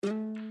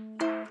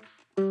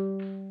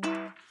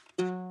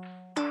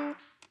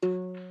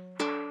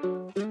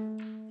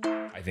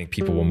I think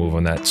people will move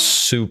on that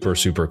super,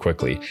 super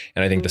quickly.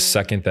 And I think the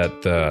second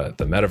that the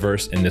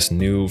metaverse and this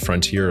new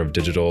frontier of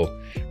digital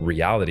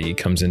reality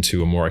comes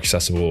into a more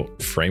accessible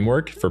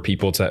framework for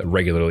people to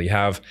regularly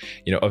have,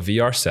 a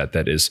VR set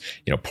that is,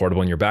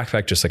 portable in your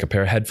backpack, just like a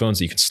pair of headphones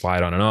that you can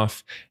slide on and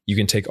off. You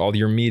can take all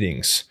your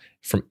meetings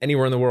from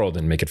anywhere in the world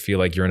and make it feel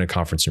like you're in a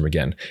conference room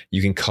again.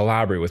 You can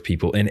collaborate with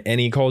people in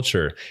any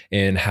culture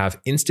and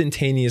have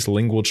instantaneous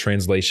lingual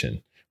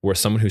translation, where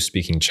someone who's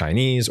speaking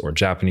Chinese or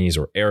Japanese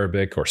or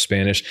Arabic or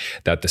Spanish,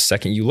 that the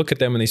second you look at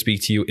them and they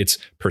speak to you, it's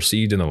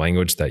perceived in the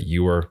language that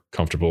you are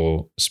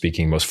comfortable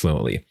speaking most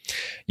fluently.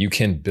 You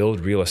can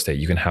build real estate.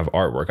 You can have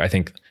artwork. I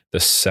think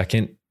the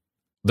second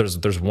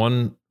there's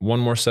one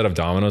more set of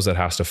dominoes that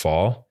has to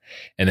fall,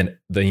 and then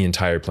the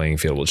entire playing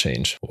field will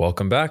change.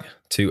 Welcome back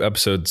to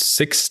episode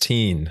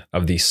 16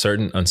 of the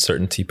Certain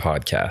Uncertainty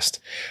podcast,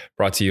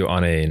 brought to you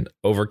on an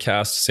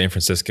overcast San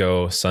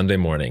Francisco Sunday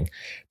morning.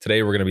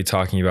 Today, we're going to be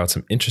talking about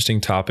some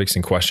interesting topics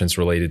and questions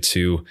related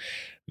to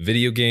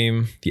video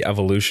game, the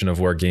evolution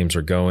of where games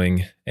are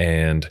going,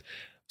 and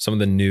some of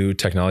the new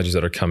technologies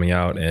that are coming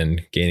out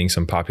and gaining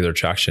some popular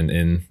traction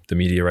in the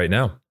media right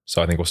now.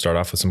 So I think we'll start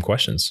off with some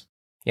questions.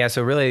 Yeah,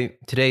 so really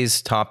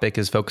today's topic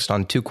is focused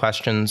on two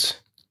questions,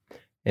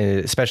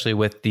 especially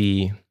with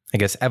the,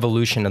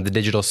 evolution of the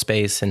digital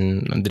space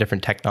and the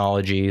different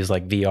technologies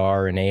like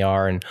VR and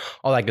AR and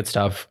all that good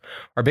stuff.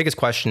 Our biggest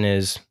question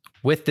is,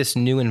 with this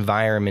new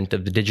environment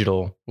of the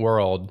digital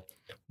world,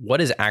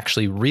 what is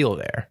actually real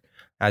there?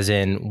 As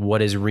in,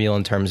 what is real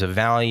in terms of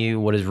value?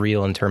 What is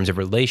real in terms of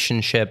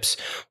relationships?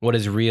 What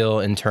is real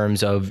in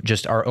terms of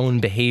just our own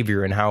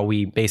behavior and how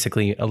we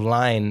basically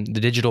align the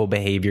digital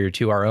behavior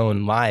to our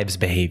own lives'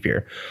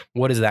 behavior?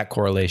 What is that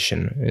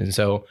correlation? And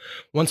so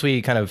once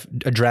we kind of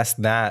address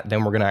that,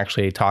 then we're going to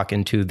actually talk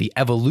into the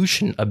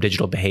evolution of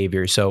digital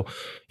behavior. So,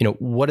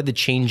 what are the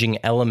changing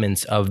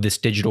elements of this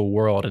digital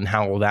world, and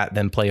how will that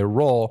then play a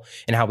role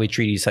in how we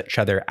treat each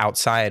other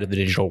outside of the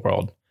digital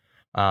world?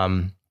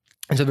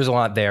 And so there's a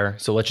lot there.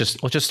 So let's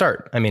just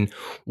start.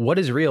 What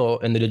is real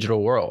in the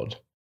digital world?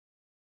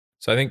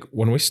 So I think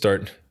when we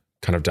start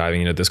kind of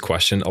diving into this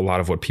question, a lot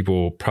of what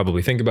people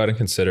probably think about and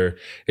consider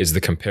is the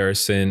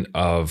comparison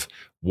of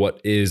what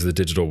is the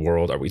digital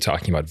world. Are we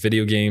talking about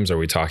video games? Are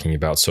we talking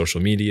about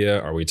social media?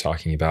 Are we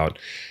talking about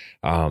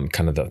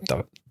kind of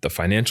the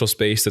financial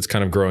space that's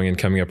kind of growing and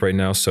coming up right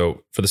now?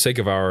 So for the sake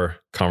of our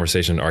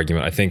conversation and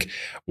argument, I think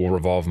we'll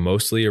revolve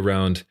mostly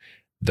around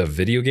the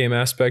video game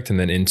aspect and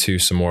then into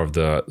some more of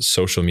the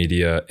social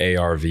media,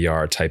 AR,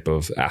 VR type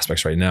of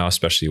aspects right now,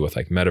 especially with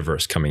like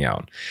metaverse coming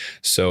out.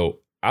 So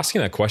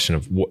asking that question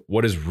of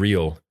what is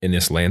real in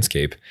this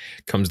landscape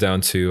comes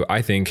down to,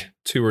 I think,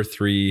 two or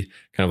three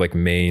kind of like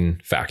main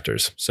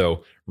factors.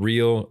 So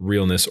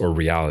realness or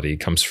reality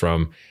comes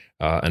from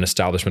an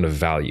establishment of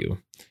value.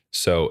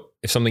 So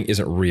if something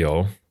isn't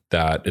real,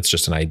 that it's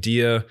just an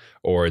idea,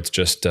 or it's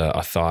just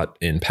a thought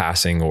in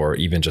passing, or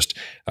even just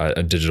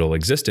a digital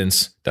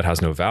existence that has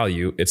no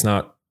value, it's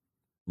not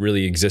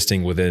really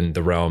existing within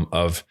the realm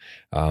of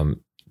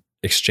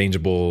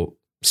exchangeable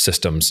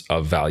systems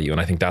of value. And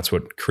I think that's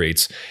what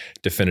creates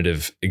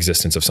definitive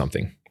existence of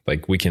something.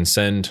 Like we can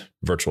send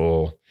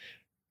virtual,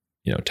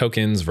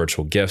 tokens,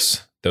 virtual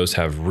gifts. Those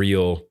have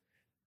real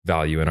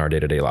value in our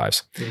day-to-day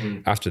lives.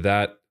 Mm-hmm. After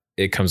that,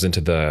 it comes into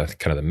the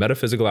kind of the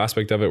metaphysical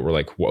aspect of it. We're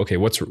like, well, okay,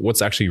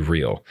 what's actually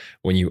real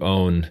when you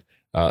own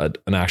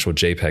an actual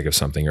JPEG of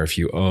something, or if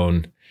you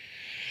own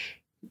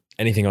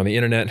anything on the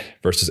internet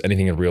versus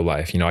anything in real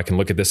life. I can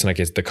look at this and I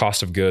guess the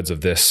cost of goods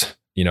of this,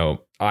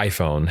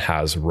 iPhone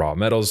has raw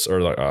metals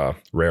or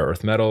rare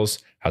earth metals,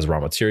 has raw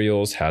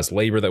materials, has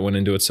labor that went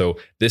into it. So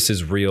this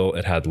is real.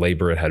 It had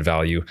labor, it had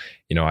value.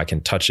 I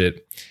can touch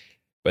it.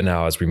 But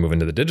now as we move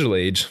into the digital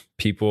age,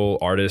 people,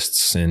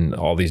 artists, and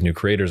all these new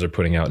creators are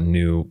putting out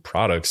new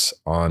products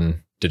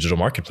on digital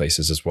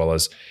marketplaces as well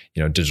as,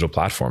 digital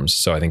platforms.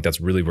 So I think that's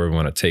really where we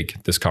want to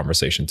take this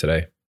conversation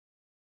today.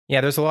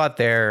 Yeah, there's a lot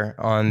there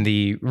on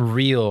the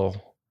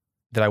real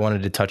that I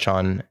wanted to touch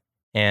on.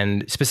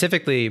 And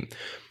specifically,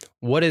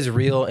 what is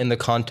real in the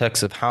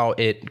context of how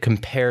it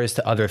compares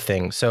to other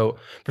things? So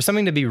for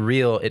something to be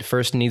real, it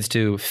first needs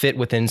to fit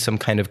within some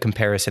kind of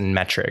comparison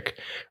metric,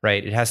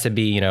 right? It has to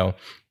be,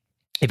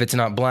 if it's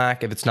not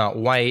black, if it's not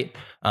white,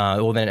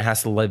 well, then it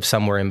has to live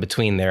somewhere in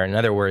between there. In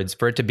other words,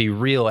 for it to be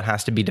real, it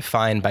has to be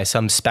defined by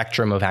some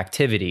spectrum of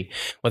activity,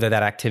 whether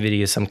that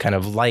activity is some kind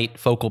of light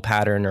focal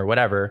pattern or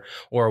whatever,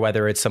 or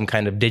whether it's some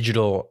kind of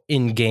digital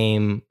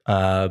in-game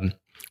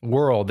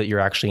world that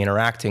you're actually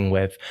interacting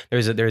with.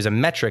 There's a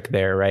metric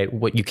there, right?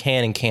 What you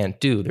can and can't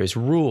do. There's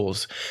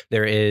rules.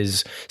 There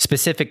is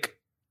specific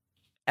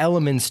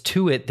elements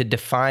to it that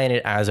define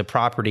it as a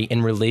property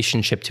in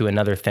relationship to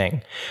another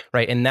thing,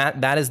 right? And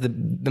that is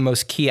the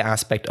most key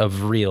aspect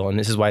of real. And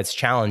this is why it's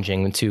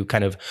challenging to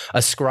kind of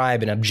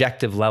ascribe an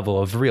objective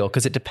level of real,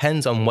 because it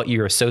depends on what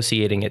you're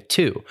associating it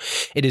to.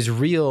 It is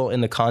real in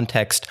the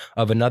context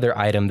of another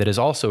item that is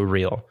also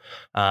real.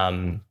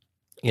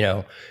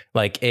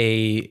 Like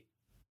a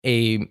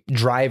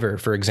driver,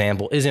 for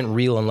example, isn't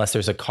real unless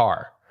there's a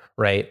car,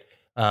 right?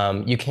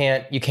 You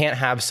can't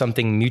have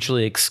something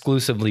mutually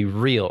exclusively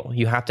real.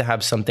 You have to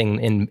have something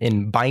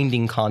in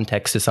binding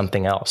context to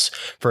something else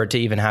for it to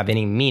even have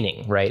any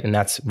meaning, right? And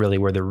that's really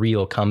where the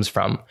real comes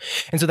from.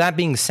 And so that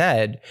being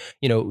said,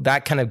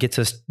 that kind of gets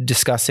us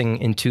discussing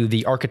into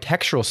the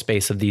architectural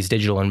space of these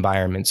digital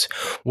environments.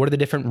 What are the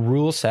different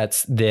rule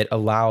sets that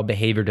allow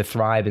behavior to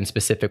thrive in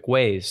specific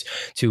ways,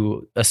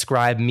 to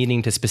ascribe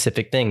meaning to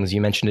specific things?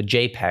 You mentioned a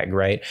JPEG,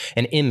 right?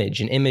 An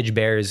image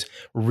bears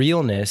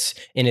realness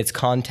in its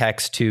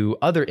context to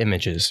other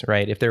images,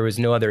 right? If there was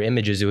no other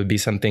images, it would be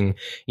something,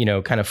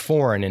 kind of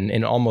foreign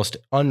and almost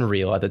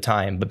unreal at the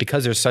time. But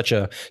because there's such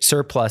a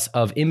surplus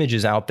of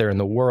images out there in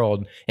the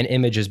world, an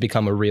image has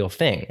become a real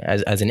thing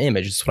as an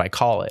image. That's what I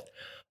call it.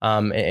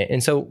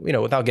 And so,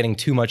 without getting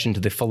too much into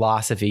the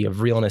philosophy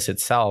of realness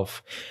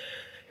itself,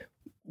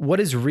 what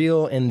is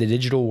real in the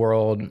digital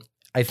world,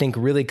 I think,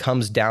 really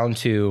comes down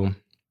to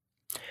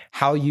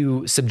how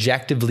you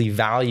subjectively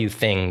value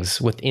things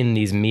within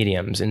these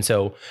mediums. And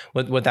so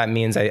what that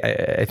means,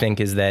 I think,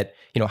 is that,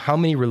 how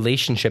many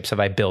relationships have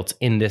I built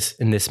in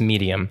this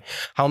medium?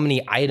 How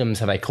many items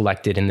have I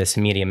collected in this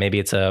medium? Maybe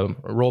it's a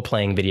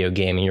role-playing video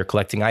game and you're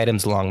collecting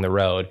items along the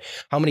road.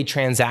 How many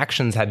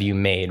transactions have you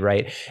made,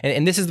 right?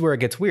 And this is where it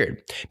gets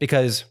weird,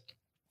 because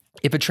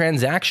if a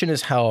transaction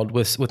is held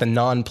with a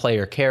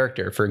non-player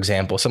character, for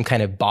example, some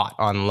kind of bot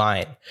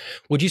online,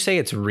 would you say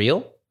it's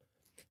real,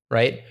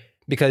 right?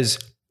 Because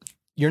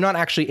you're not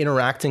actually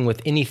interacting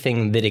with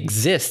anything that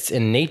exists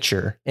in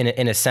nature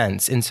in a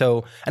sense. And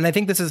I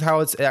think this is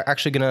how it's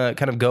actually going to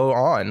kind of go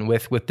on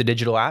with the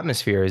digital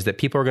atmosphere, is that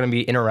people are going to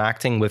be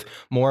interacting with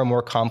more and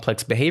more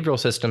complex behavioral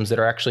systems that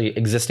are actually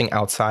existing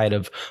outside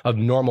of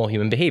normal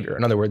human behavior.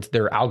 In other words,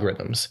 they're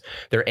algorithms,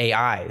 they're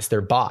AIs,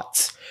 they're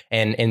bots.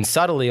 And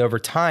subtly over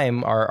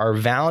time, our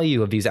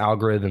value of these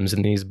algorithms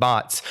and these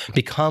bots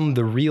become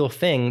the real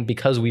thing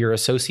because we are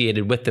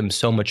associated with them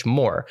so much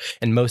more.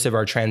 And most of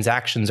our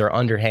transactions are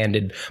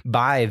underhanded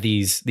by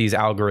these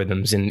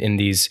algorithms in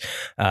these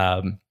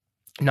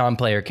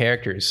non-player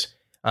characters.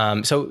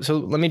 So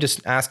let me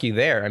just ask you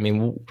there. I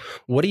mean,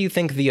 what do you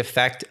think the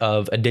effect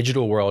of a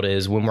digital world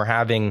is when we're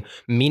having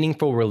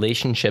meaningful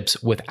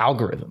relationships with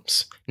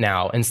algorithms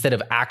now instead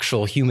of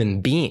actual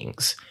human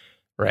beings?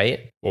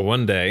 Right? Well,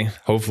 one day,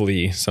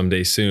 hopefully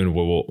someday soon,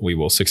 we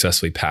will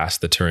successfully pass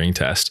the Turing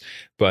test.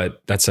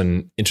 But that's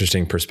an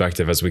interesting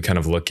perspective as we kind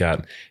of look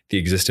at the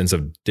existence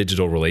of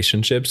digital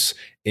relationships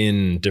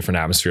in different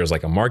atmospheres,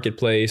 like a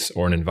marketplace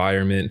or an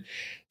environment.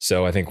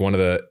 So I think one of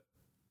the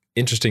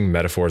interesting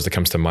metaphors that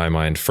comes to my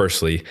mind,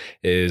 firstly,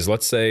 is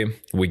let's say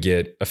we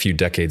get a few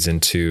decades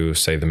into,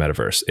 say, the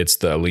metaverse. It's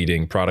the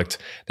leading product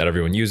that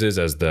everyone uses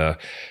as the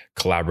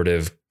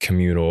collaborative,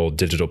 communal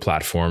digital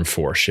platform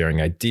for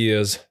sharing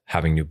ideas,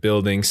 having new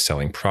buildings,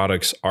 selling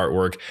products,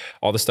 artwork,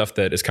 all the stuff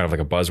that is kind of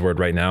like a buzzword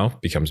right now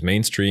becomes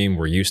mainstream.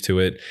 We're used to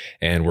it,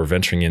 and we're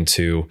venturing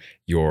into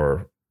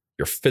your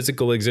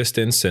physical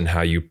existence and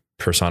how you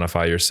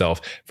personify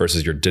yourself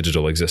versus your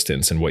digital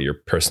existence and what your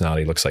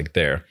personality looks like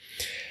there.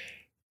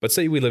 But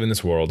say we live in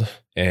this world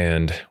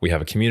and we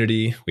have a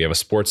community, we have a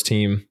sports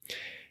team.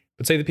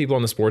 But say the people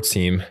on the sports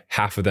team,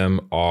 half of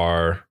them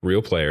are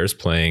real players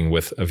playing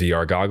with a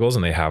VR goggles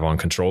and they have on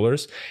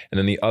controllers. And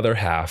then the other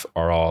half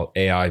are all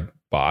AI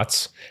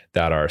bots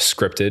that are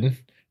scripted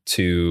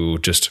to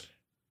just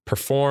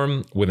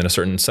perform within a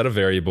certain set of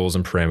variables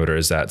and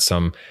parameters at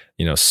some,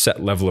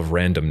 set level of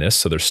randomness.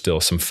 So there's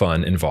still some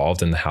fun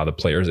involved in how the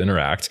players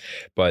interact.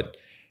 But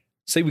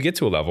say we get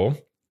to a level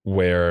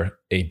where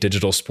a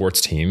digital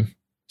sports team,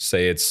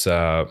 say it's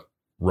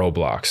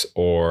Roblox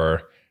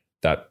or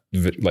that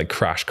like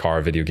Crash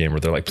Car video game where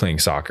they're like playing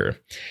soccer.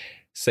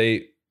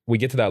 Say we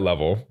get to that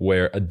level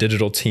where a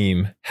digital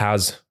team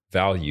has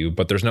value,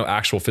 but there's no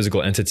actual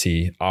physical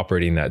entity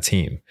operating that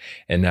team.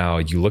 And now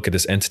you look at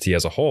this entity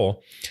as a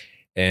whole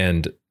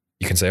and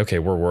you can say, okay,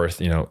 we're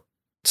worth,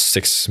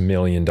 $6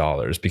 million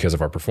because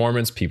of our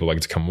performance. People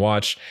like to come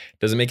watch.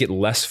 Does it make it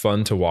less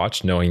fun to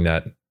watch knowing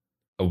that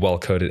a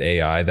well-coded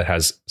AI that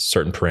has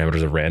certain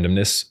parameters of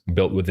randomness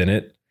built within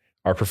it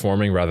are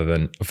performing rather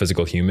than a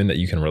physical human that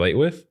you can relate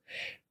with?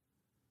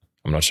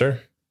 I'm not sure,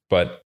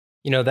 but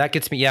that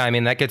gets me.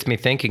 That gets me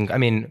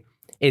thinking.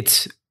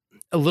 It's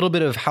a little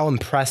bit of how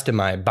impressed am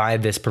I by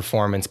this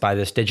performance, by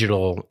this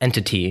digital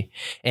entity.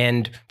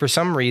 And for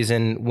some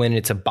reason, when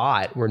it's a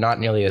bot, we're not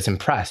nearly as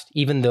impressed,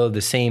 even though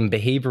the same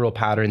behavioral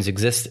patterns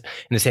exist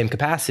in the same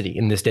capacity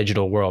in this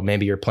digital world.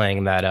 Maybe you're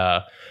playing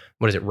that,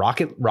 what is it?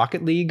 Rocket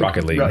League?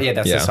 Rocket League. Yeah,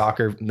 that's the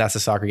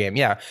soccer game.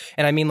 Yeah.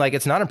 And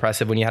it's not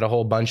impressive when you had a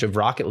whole bunch of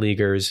Rocket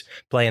Leaguers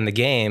playing the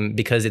game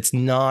because it's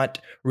not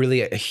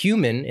really a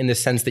human in the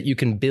sense that you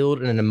can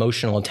build an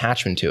emotional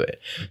attachment to it.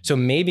 So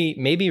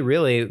maybe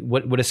really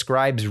what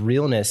ascribes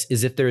realness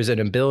is if there's an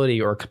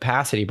ability or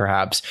capacity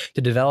perhaps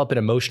to develop an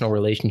emotional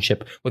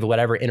relationship with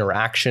whatever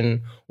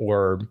interaction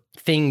or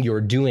thing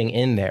you're doing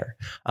in there.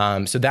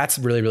 So that's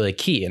really, really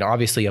key. And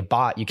obviously a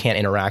bot, you can't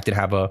interact and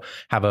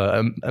have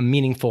a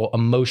meaningful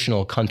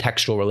emotional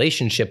contextual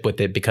relationship with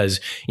it, because,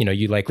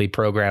 you likely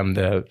program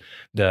the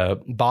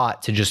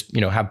bot to just,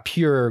 have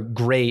pure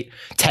great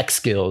tech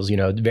skills,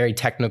 very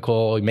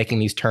technical, making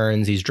these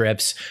turns, these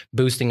drifts,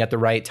 boosting at the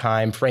right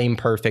time, frame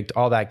perfect,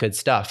 all that good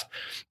stuff.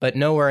 But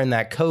nowhere in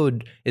that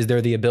code is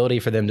there the ability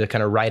for them to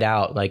kind of write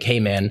out like, hey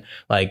man,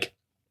 like,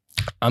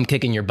 I'm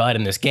kicking your butt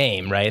in this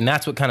game, right? And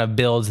that's what kind of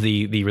builds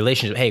the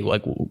relationship. Hey,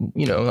 like,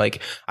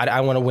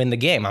 I want to win the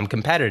game. I'm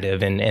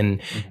competitive,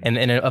 and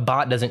a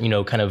bot doesn't,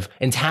 kind of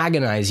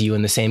antagonize you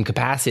in the same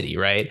capacity,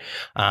 right?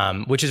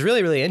 Which is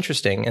really, really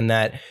interesting, in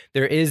that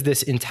there is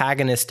this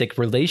antagonistic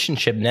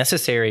relationship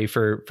necessary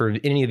for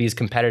any of these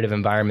competitive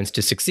environments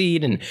to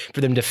succeed, and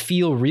for them to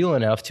feel real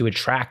enough to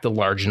attract a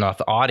large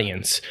enough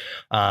audience.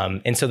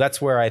 And so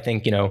that's where I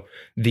think,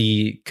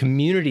 the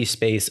community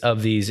space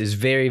of these is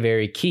very,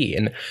 very key.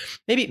 And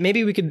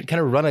maybe we could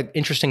kind of run an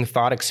interesting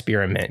thought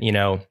experiment.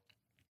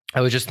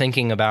 I was just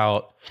thinking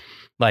about,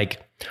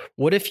 like,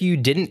 what if you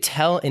didn't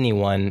tell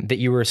anyone that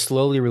you were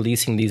slowly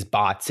releasing these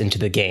bots into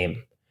the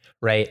game,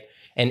 right?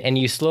 And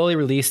you slowly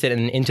released it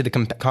into the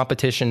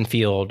competition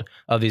field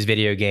of these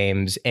video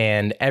games,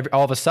 and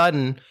all of a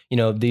sudden,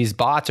 these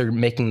bots are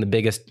making the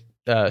biggest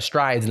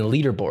strides in the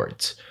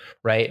leaderboards,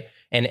 right?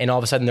 And all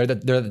of a sudden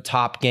they're the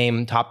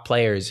top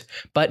players,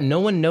 but no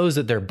one knows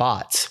that they're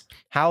bots.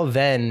 How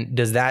then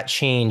does that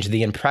change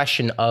the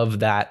impression of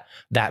that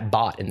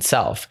bot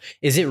itself?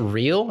 Is it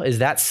real? Is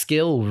that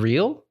skill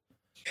real?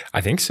 I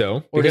think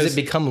so. Or does it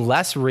become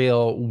less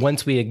real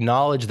once we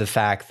acknowledge the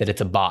fact that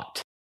it's a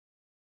bot?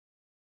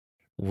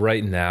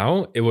 Right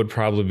now, it would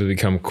probably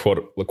become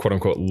quote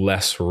unquote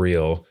less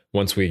real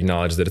once we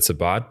acknowledge that it's a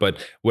bot.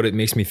 But what it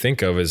makes me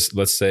think of is,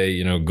 let's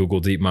say,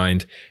 Google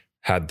DeepMind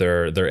had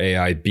their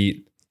AI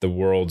beat the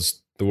world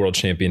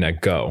champion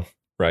at Go,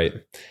 right?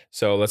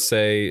 So let's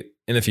say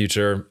in the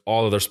future,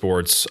 all other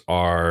sports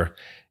are,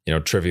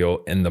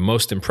 trivial, and the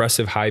most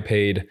impressive,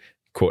 high-paid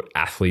quote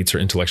athletes or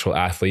intellectual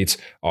athletes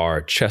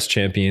are chess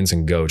champions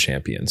and Go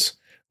champions.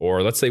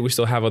 Or let's say we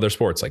still have other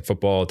sports like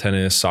football,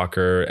 tennis,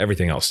 soccer,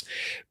 everything else.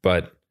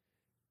 But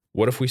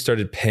what if we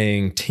started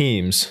paying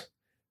teams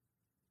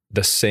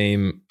the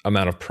same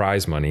amount of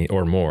prize money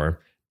or more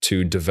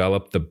to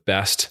develop the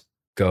best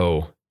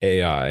Go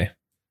AI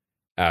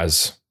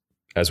as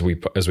we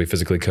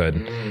physically could?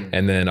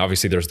 And then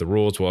obviously there's the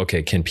rules. Well,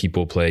 okay, can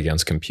people play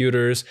against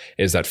computers?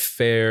 Is that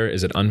fair?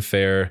 Is it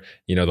unfair?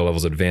 The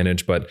levels of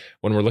advantage. But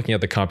when we're looking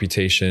at the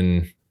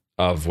computation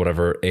of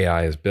whatever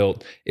AI is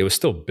built, it was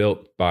still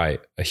built by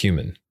a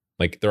human.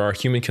 Like, there are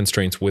human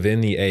constraints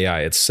within the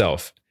AI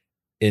itself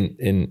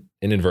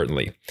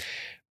inadvertently.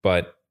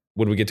 But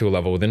would we get to a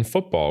level within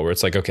football where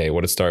it's like, okay,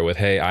 would it start with,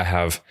 hey, I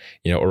have,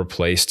 a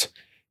replaced,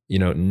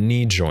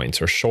 knee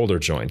joint or shoulder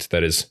joint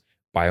that is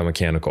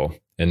biomechanical,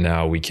 and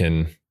now we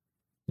can,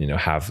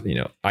 have,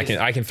 I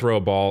can throw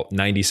a ball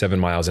 97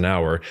 miles an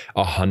hour,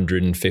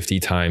 150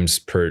 times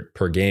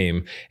per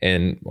game,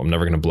 and I'm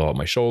never going to blow up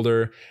my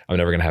shoulder. I'm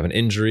never going to have an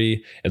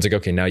injury. It's like,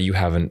 okay, now you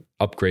have an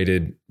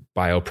upgraded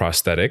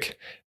bioprosthetic,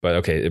 but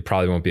okay, it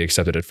probably won't be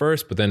accepted at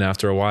first, but then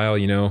after a while,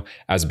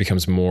 as it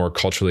becomes more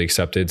culturally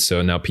accepted,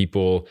 so now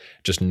people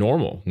just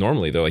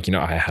normally they're like,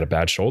 I had a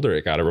bad shoulder,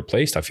 it got it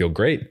replaced, I feel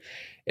great,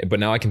 but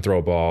now I can throw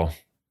a ball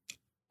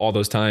all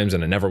those times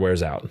and it never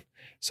wears out.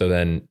 So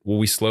then will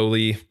we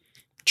slowly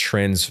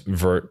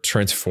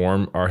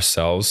transform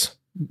ourselves,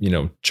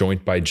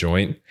 joint by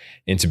joint,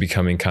 into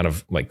becoming kind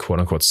of like quote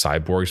unquote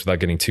cyborgs, without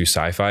getting too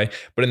sci-fi?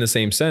 But in the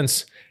same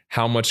sense,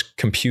 how much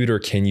computer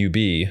can you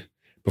be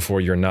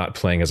before you're not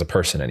playing as a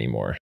person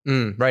anymore?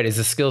 Right. Is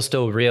the skill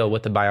still real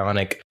with the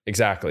bionic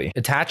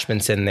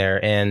attachments in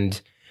there?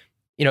 And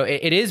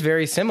it is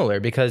very similar,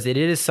 because it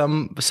is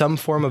some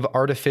form of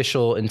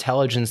artificial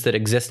intelligence that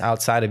exists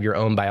outside of your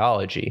own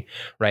biology,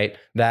 right?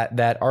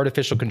 That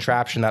artificial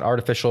contraption, that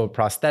artificial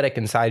prosthetic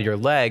inside your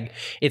leg,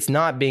 it's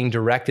not being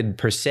directed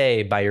per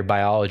se by your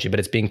biology, but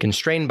it's being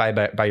constrained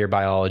by your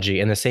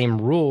biology, and the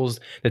same rules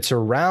that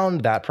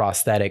surround that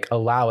prosthetic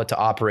allow it to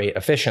operate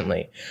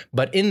efficiently.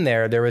 But in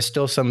there was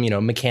still some,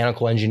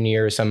 mechanical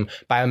engineer, some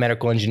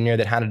biomedical engineer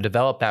that had to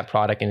develop that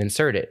product and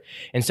insert it.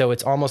 And so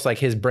it's almost like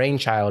his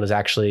brainchild is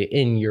actually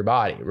in your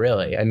body,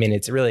 really. I mean,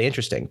 it's really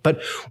interesting.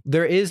 But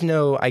there is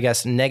no, I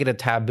guess, negative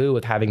taboo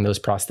with having those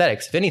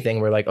prosthetics. If anything,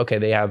 we're like, okay,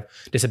 they have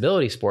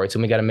disability sports,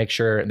 and we got to make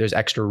sure there's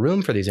extra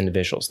room for these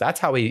individuals. That's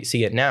how we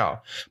see it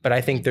now. But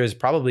I think there's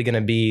probably going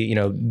to be,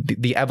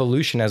 the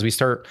evolution as we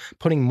start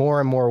putting more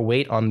and more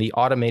weight on the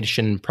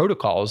automation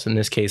protocols, in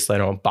this case,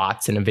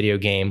 bots in a video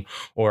game,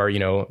 or,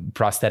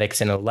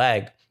 prosthetics in a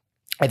leg.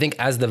 I think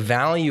as the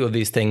value of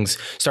these things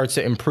starts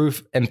to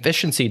improve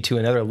efficiency to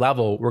another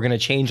level, we're going to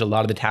change a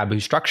lot of the taboo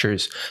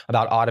structures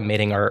about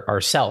automating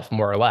ourself,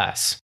 more or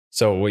less.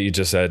 So what you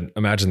just said,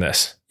 imagine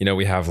this.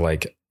 We have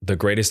like the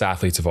greatest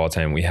athletes of all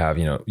time. We have,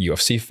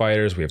 UFC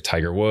fighters, we have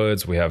Tiger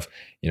Woods, we have,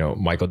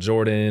 Michael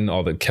Jordan,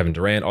 all the Kevin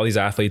Durant, all these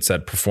athletes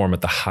that perform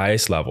at the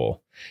highest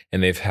level.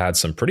 And they've had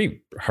some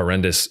pretty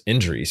horrendous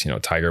injuries.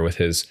 Tiger with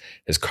his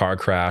car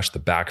crash, the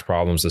back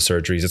problems, the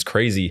surgeries. It's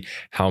crazy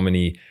how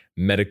many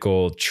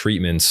medical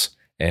treatments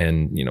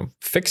and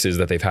fixes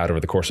that they've had over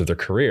the course of their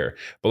career.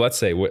 But let's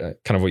say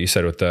kind of what you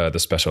said with the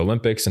Special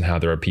Olympics, and how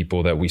there are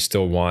people that we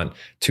still want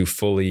to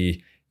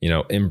fully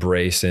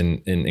embrace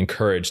and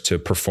encourage to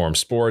perform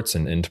sports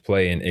and to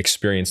play and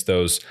experience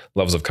those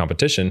levels of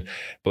competition.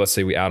 But let's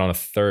say we add on a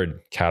third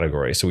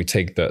category. So we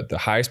take the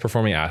highest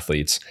performing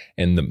athletes,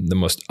 and the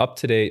most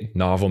up-to-date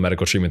novel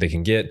medical treatment they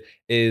can get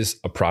is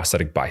a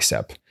prosthetic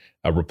bicep,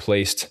 a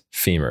replaced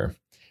femur,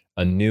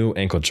 a new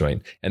ankle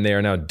joint, and they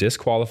are now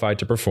disqualified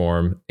to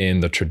perform in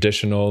the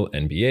traditional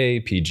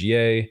NBA,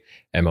 PGA,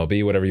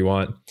 MLB, whatever you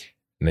want.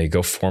 And they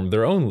go form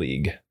their own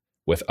league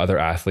with other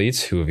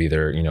athletes who have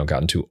either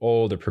gotten too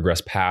old or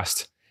progressed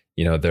past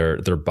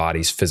their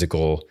body's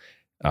physical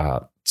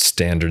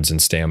standards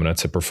and stamina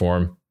to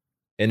perform.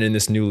 And in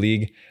this new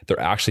league, they're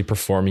actually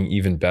performing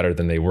even better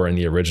than they were in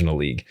the original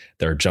league.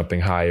 They're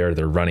jumping higher,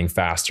 they're running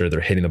faster,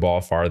 they're hitting the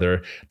ball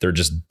farther. They're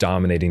just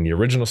dominating the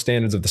original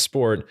standards of the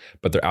sport,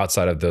 but they're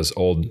outside of those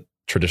old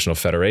traditional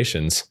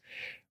federations.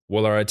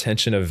 Will our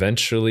attention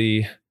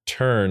eventually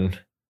turn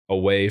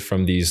away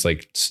from these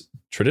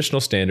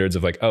traditional standards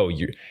of oh,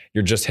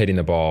 you're just hitting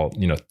the ball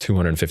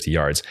 250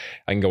 yards?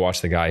 I can go watch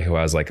the guy who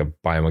has a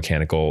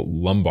biomechanical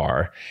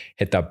lumbar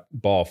hit that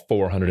ball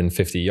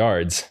 450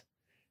 yards.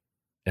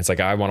 It's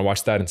I want to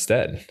watch that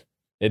instead.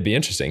 It'd be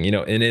interesting,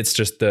 and it's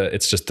just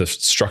the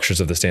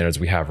structures of the standards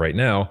we have right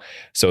now.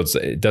 So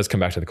it does come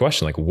back to the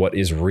question, what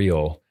is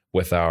real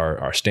with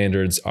our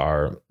standards,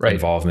 our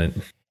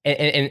involvement?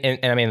 And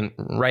I mean,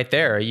 right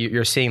there,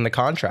 you're seeing the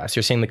contrast.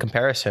 You're seeing the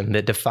comparison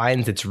that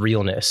defines its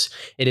realness.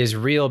 It is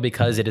real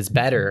because it is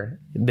better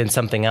than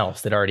something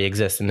else that already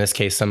exists. In this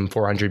case, some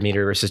 400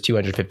 meter versus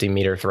 250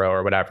 meter throw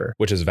or whatever.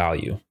 Which is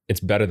value. It's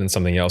better than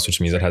something else,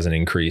 which means it hasn't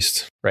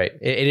increased. Right.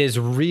 It is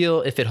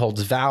real if it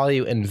holds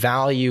value, and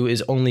value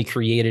is only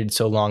created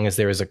so long as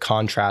there is a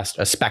contrast,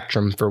 a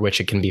spectrum for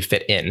which it can be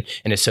fit in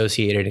and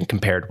associated and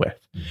compared with.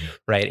 Mm-hmm.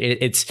 Right.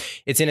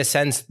 It's in a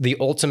sense the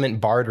ultimate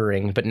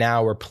bartering, but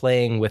now we're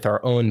playing with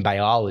our own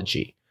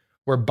biology.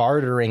 We're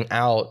bartering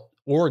out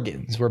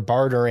organs. We're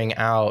bartering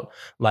out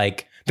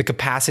the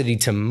capacity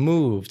to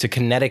move, to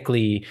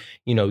kinetically,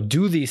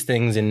 do these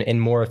things in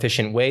more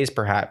efficient ways,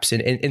 perhaps.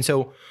 And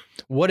so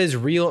what is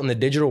real in the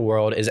digital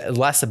world is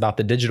less about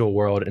the digital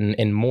world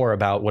and more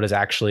about what is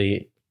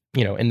actually,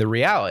 in the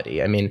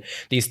reality. I mean,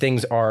 these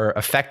things are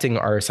affecting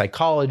our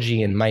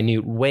psychology in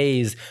minute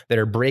ways that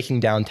are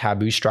breaking down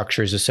taboo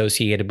structures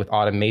associated with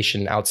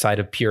automation outside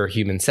of pure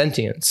human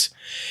sentience.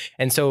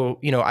 And so,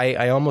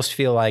 I almost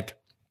feel like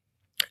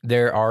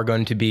there are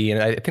going to be,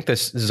 and I think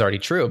this is already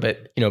true,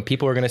 but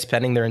people are going to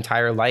spending their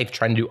entire life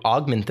trying to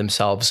augment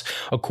themselves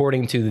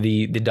according to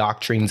the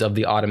doctrines of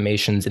the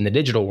automations in the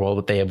digital world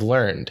that they have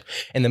learned.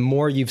 And the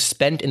more you've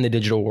spent in the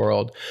digital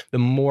world, the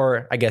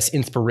more, I guess,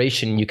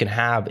 inspiration you can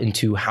have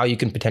into how you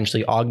can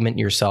potentially augment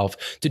yourself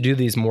to do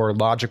these more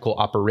logical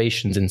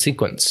operations in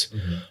sequence.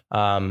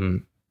 Mm-hmm.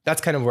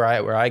 That's kind of where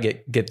I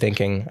get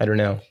thinking. I don't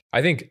know.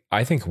 I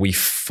think we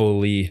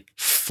fully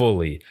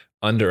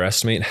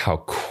underestimate how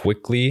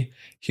quickly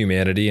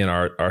humanity and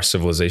our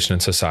civilization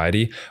and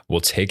society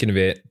will take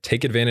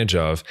advantage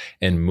of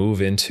and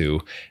move into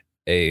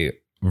a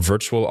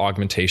virtual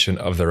augmentation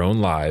of their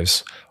own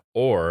lives,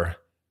 or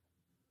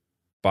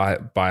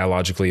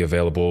biologically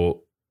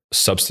available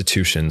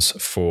substitutions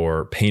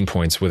for pain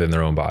points within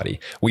their own body.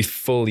 We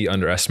fully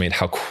underestimate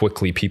how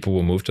quickly people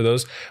will move to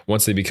those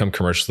once they become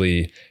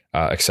commercially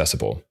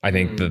accessible. I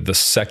think the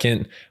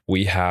second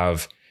we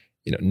have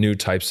new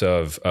types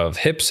of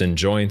hips and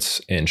joints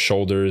and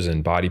shoulders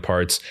and body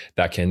parts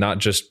that can not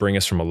just bring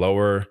us from a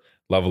lower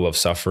level of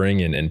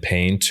suffering and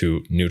pain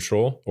to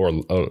neutral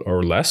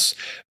or less,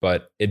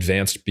 but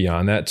advanced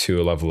beyond that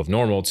to a level of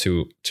normal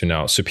to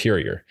now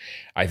superior.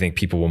 I think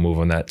people will move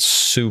on that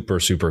super,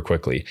 super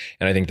quickly.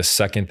 And I think the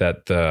second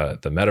that the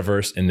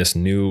metaverse and this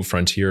new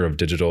frontier of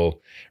digital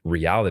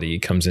reality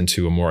comes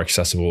into a more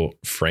accessible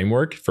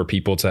framework for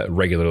people to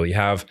regularly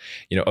have,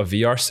 a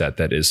VR set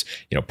that is,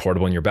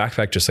 portable in your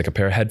backpack, just like a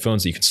pair of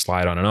headphones that you can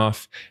slide on and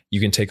off. You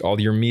can take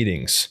all your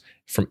meetings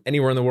from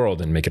anywhere in the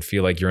world and make it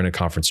feel like you're in a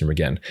conference room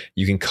again.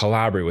 You can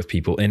collaborate with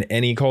people in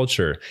any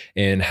culture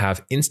and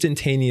have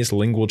instantaneous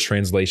lingual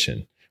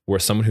translation, where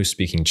someone who's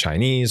speaking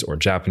Chinese or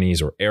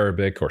Japanese or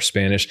Arabic or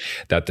Spanish,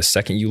 that the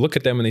second you look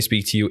at them and they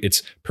speak to you,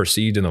 it's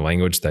perceived in the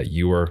language that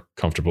you are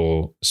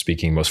comfortable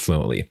speaking most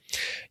fluently.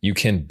 You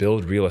can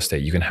build real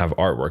estate. You can have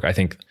artwork. I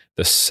think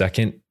the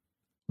second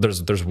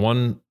there's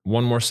one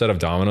more set of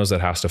dominoes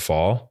that has to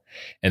fall,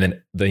 and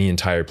then the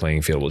entire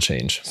playing field will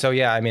change. So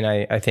yeah, I mean,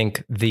 I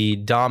think the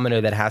domino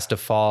that has to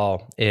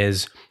fall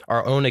is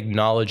our own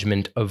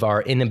acknowledgement of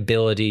our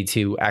inability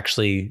to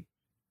actually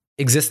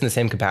exist in the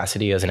same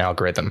capacity as an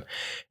algorithm.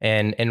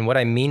 And what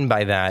I mean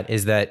by that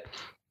is that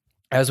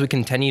as we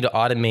continue to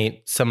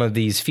automate some of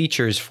these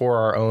features for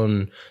our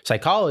own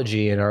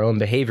psychology and our own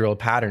behavioral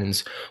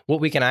patterns, what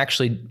we can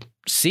actually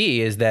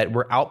see is that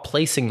we're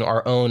outplacing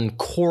our own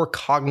core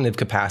cognitive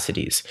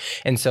capacities.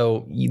 And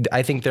so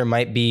I think there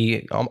might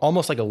be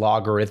almost like a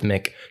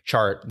logarithmic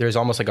chart. There's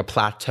almost like a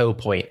plateau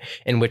point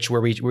in which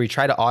where we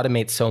try to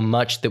automate so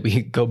much that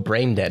we go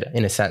brain dead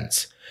in a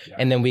sense. Yeah.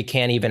 And then we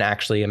can't even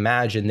actually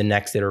imagine the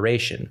next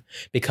iteration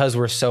because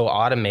we're so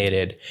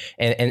automated.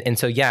 And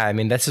so, yeah, I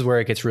mean, this is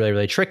where it gets really,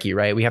 really tricky,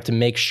 right? We have to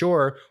make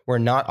sure we're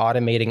not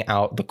automating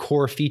out the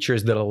core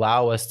features that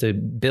allow us to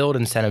build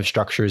incentive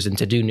structures and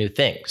to do new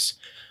things.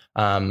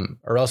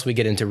 Or else we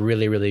get into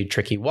really, really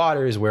tricky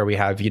waters where we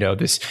have,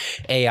 this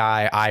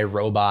AI,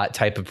 iRobot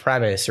type of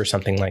premise or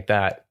something like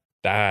that.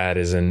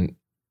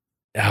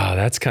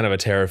 That's kind of a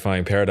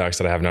terrifying paradox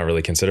that I have not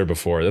really considered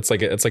before. It's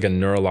like a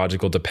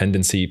neurological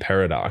dependency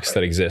paradox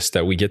that exists,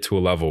 that we get to a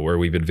level where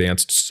we've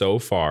advanced so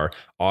far,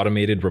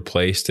 automated,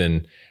 replaced,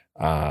 and,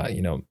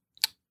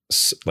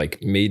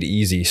 like made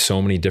easy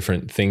so many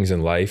different things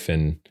in life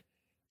and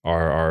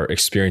our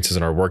experiences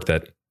and our work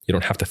that you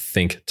don't have to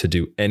think to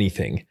do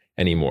anything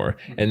anymore.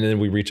 And then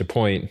we reach a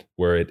point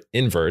where it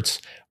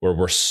inverts, where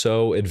we're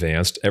so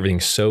advanced,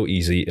 everything's so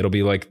easy. It'll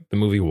be like the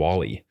movie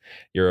WALL-E.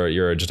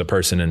 You're just a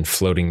person in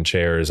floating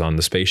chairs on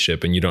the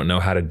spaceship and you don't know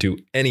how to do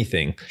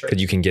anything because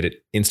you can get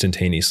it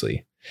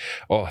instantaneously.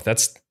 We're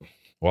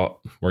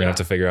gonna have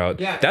to figure out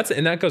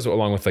that goes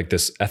along with like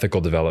this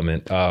ethical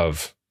development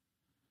of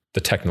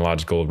the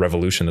technological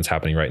revolution that's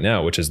happening right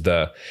now, which is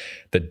the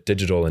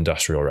digital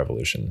industrial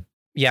revolution.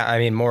 Yeah, I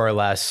mean, more or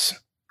less,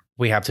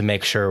 we have to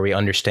make sure we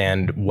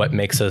understand what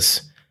makes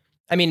us.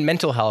 I mean,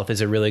 mental health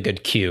is a really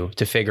good cue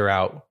to figure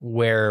out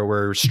where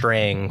we're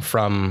straying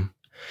from,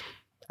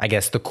 I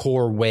guess, the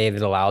core way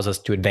that allows us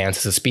to advance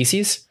as a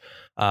species.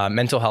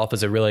 Mental health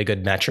is a really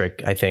good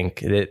metric, I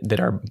think, that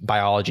our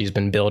biology has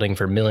been building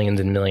for millions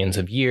and millions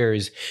of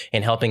years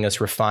and helping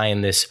us refine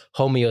this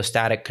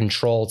homeostatic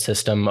controlled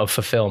system of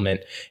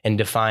fulfillment and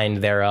define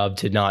thereof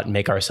to not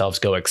make ourselves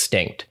go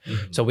extinct.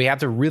 Mm-hmm. So we have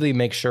to really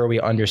make sure we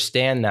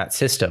understand that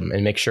system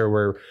and make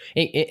sure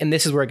and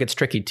this is where it gets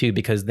tricky too,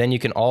 because then you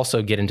can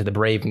also get into the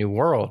Brave New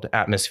World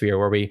atmosphere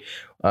where we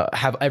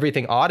have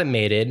everything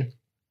automated.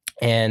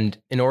 And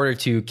in order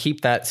to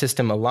keep that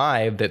system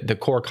alive, the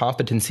core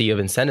competency of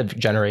incentive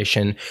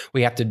generation,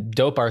 we have to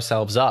dope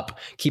ourselves up,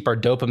 keep our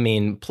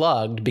dopamine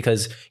plugged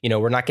because,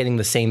 we're not getting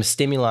the same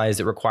stimuli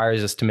that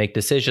requires us to make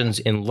decisions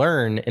and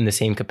learn in the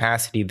same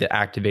capacity that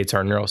activates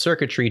our neural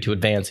circuitry to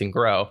advance and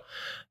grow.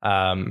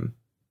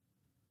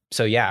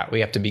 So yeah,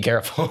 we have to be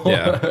careful.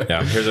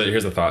 Yeah.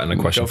 Here's a thought and a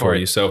question for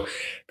you. So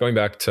going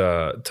back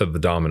to the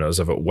dominoes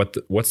of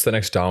what's the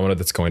next domino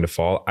that's going to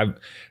fall?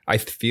 I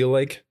feel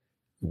like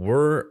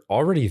we're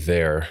already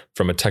there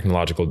from a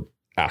technological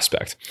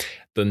aspect.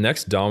 The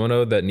next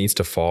domino that needs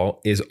to fall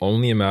is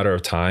only a matter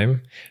of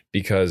time,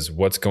 because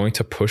what's going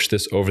to push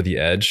this over the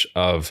edge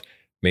of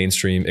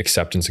mainstream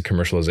acceptance and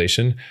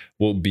commercialization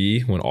will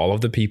be when all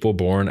of the people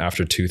born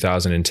after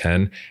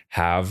 2010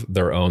 have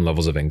their own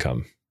levels of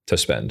income to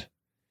spend.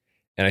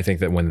 And I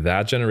think that when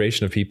that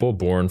generation of people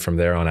born from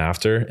there on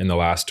after in the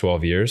last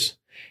 12 years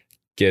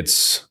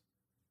gets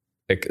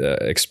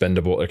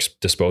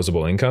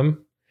disposable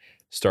income,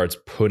 starts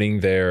putting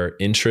their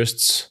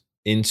interests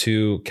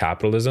into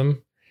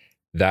capitalism,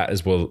 that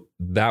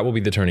will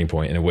be the turning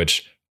point in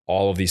which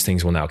all of these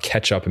things will now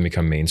catch up and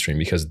become mainstream,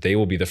 because they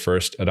will be the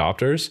first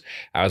adopters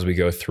as we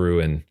go through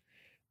and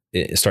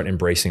start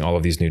embracing all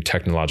of these new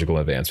technological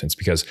advancements.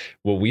 Because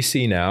what we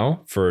see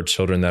now for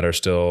children that are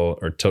still,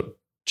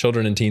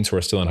 children and teens who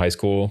are still in high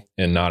school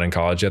and not in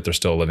college yet, they're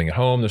still living at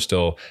home, they're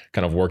still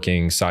kind of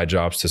working side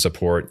jobs to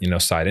support,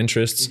 side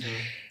interests.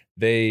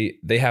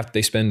 Mm-hmm.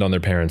 They spend on their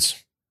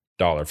parents'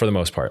 dollar for the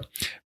most part.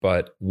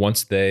 But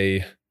once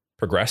they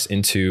progress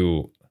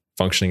into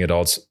functioning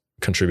adults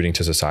contributing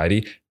to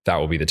society, that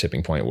will be the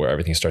tipping point where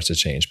everything starts to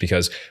change.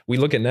 Because we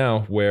look at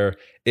now where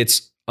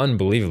it's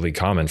unbelievably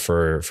common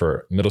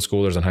for middle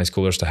schoolers and high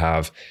schoolers to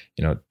have,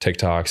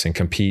 TikToks and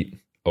compete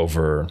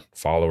over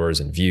followers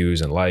and views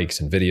and likes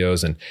and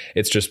videos. And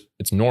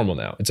it's normal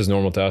now. It's as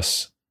normal to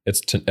us.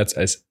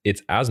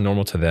 It's as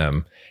normal to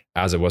them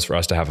as it was for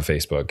us to have a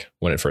Facebook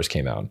when it first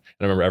came out. And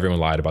I remember everyone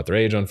lied about their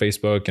age on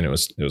Facebook and it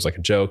was like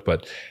a joke,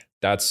 but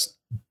that's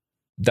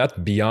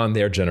beyond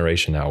their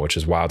generation now, which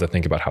is wild to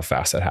think about how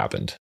fast that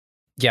happened.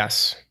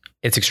 Yes.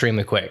 It's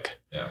extremely quick.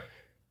 Yeah.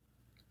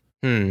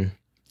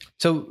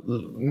 So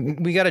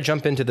we got to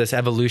jump into this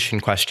evolution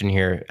question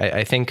here.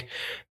 I think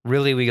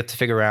really we get to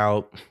figure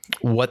out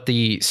what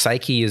the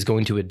psyche is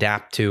going to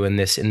adapt to in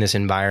this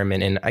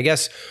environment. And I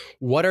guess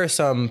what are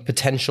some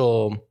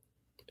potential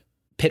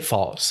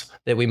pitfalls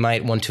that we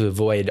might want to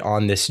avoid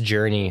on this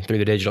journey through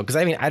the digital? Because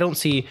I don't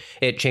see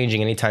it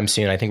changing anytime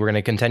soon. I think we're going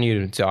to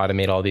continue to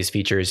automate all these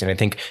features. And I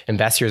think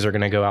investors are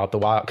going to go out the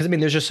wild because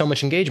there's just so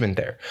much engagement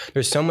there.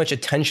 There's so much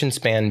attention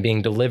span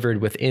being delivered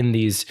within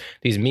these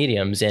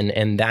mediums.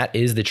 And that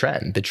is the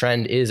trend. The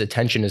trend is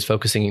attention is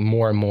focusing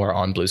more and more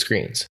on blue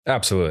screens.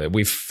 Absolutely.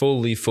 We've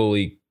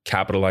fully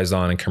capitalized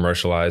on and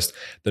commercialized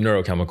the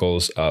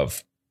neurochemicals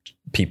of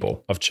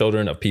people, of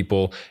children, of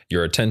people,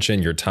 your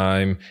attention, your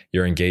time,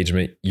 your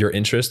engagement, your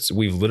interests.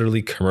 We've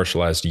literally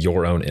commercialized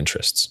your own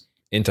interests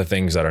into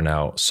things that are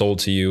now sold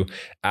to you,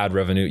 ad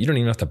revenue. You don't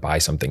even have to buy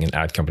something, and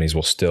ad companies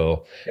will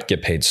still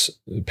get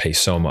pay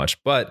so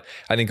much. But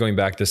I think going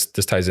back, this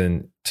ties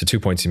in to 2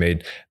 points you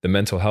made, the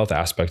mental health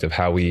aspect of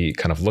how we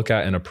kind of look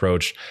at and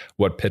approach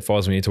what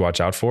pitfalls we need to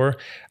watch out for.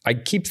 I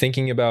keep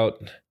thinking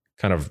about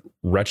kind of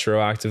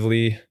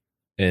retroactively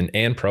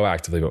and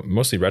proactively, but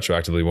mostly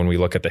retroactively, when we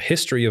look at the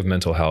history of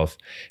mental health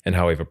and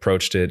how we've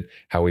approached it,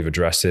 how we've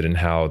addressed it, and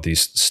how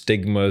these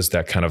stigmas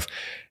that kind of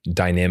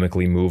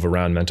dynamically move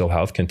around mental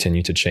health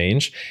continue to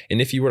change. And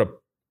if you were to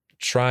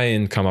try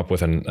and come up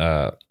with an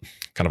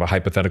kind of a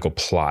hypothetical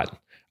plot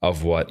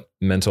of what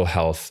mental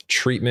health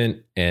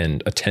treatment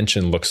and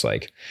attention looks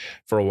like,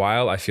 for a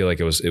while, I feel like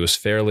it was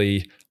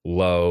fairly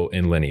low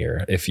and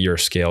linear if your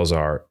scales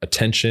are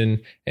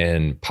attention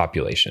and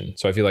population.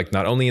 So I feel like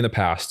not only in the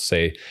past,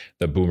 say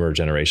the boomer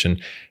generation,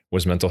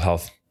 was mental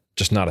health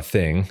just not a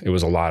thing. It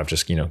was a lot of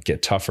just,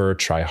 get tougher,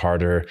 try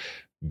harder,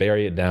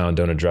 bury it down,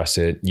 don't address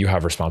it. You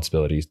have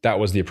responsibilities. That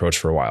was the approach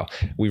for a while.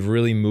 We've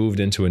really moved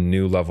into a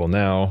new level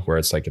now where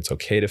it's like, it's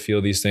okay to feel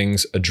these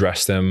things,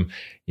 address them,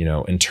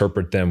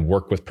 interpret them,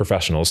 work with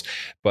professionals.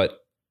 But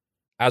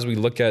as we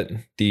look at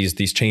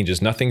these changes,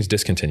 nothing's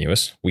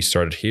discontinuous. We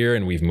started here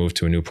and we've moved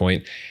to a new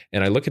point.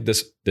 And I look at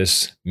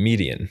this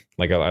median,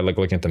 like I like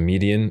looking at the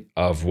median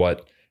of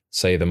what,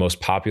 say, the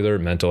most popular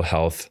mental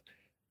health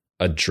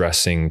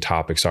addressing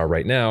topics are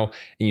right now.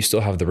 And you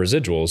still have the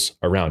residuals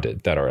around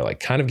it that are like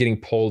kind of getting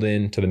pulled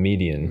into the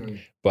median. Mm-hmm.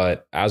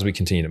 But as we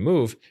continue to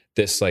move,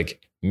 this like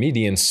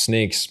median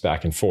snakes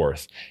back and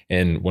forth.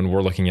 And when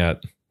we're looking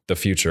at the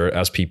future,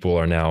 as people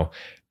are now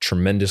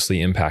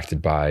tremendously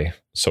impacted by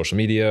social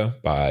media,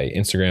 by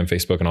Instagram,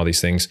 Facebook, and all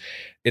these things,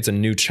 it's a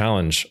new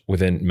challenge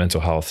within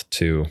mental health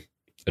to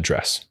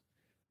address.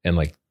 And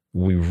like,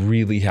 we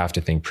really have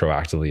to think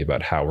proactively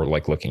about how we're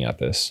like looking at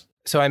this.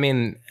 So, I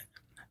mean,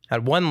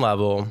 at one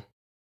level,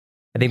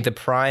 I think the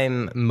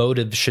prime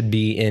motive should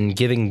be in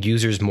giving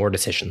users more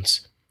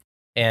decisions.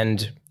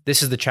 And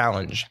this is the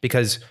challenge,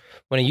 because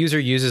when a user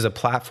uses a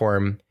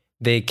platform,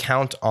 they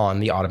count on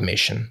the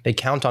automation. They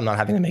count on not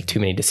having to make too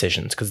many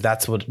decisions, because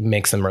that's what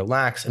makes them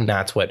relax, and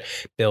that's what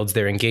builds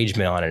their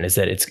engagement on it. Is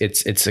that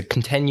it's a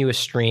continuous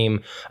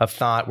stream of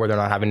thought where they're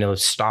not having to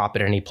stop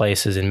at any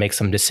places and make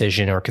some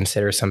decision or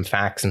consider some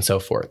facts and so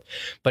forth.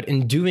 But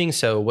in doing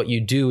so, what you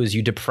do is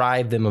you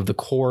deprive them of the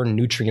core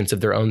nutrients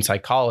of their own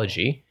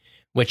psychology,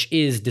 which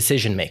is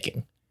decision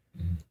making.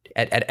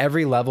 At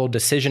every level,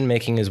 decision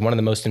making is one of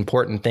the most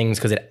important things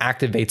because it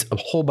activates a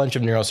whole bunch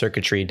of neural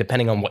circuitry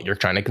depending on what you're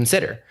trying to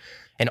consider.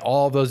 And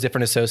all those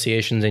different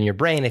associations in your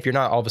brain, if you're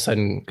not all of a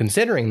sudden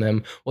considering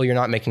them, well, you're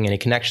not making any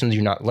connections,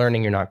 you're not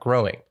learning, you're not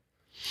growing.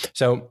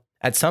 So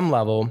at some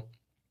level,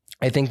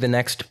 I think the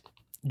next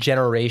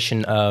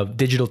generation of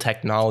digital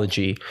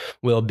technology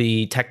will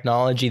be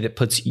technology that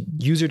puts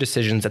user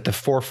decisions at the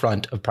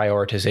forefront of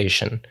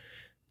prioritization.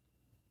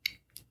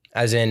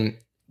 As in,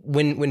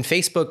 when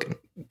Facebook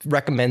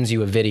recommends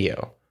you a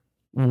video,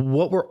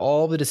 what were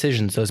all the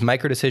decisions, those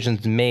micro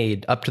decisions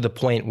made up to the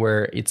point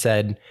where it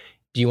said,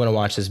 do you want to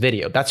watch this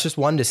video? That's just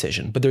one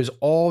decision, but there's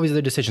all these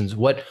other decisions.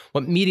 What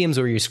mediums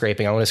were you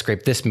scraping? I want to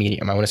scrape this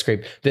medium. I want to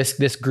scrape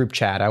this group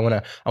chat. I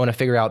want to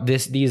figure out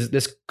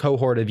this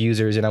cohort of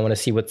users, and I want to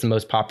see what's the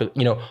most popular.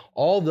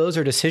 All those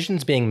are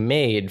decisions being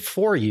made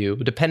for you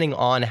depending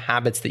on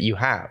habits that you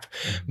have.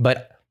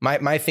 But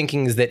my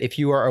thinking is that if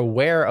you are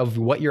aware of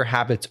what your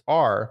habits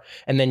are,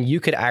 and then you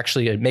could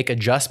actually make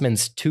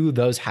adjustments to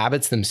those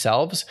habits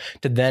themselves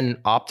to then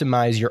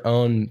optimize your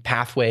own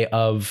pathway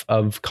of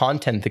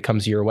content that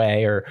comes your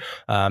way, or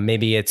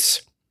maybe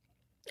it's,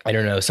 I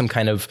don't know, some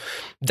kind of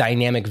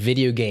dynamic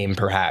video game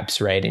perhaps,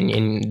 right?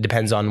 And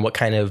depends on what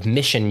kind of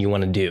mission you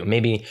want to do.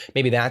 Maybe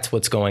that's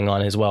what's going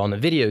on as well in the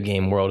video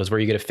game world, is where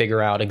you got to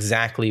figure out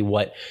exactly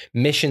what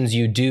missions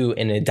you do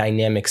in a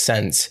dynamic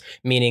sense,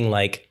 meaning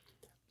like,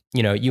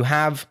 you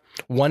have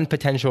one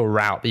potential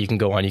route that you can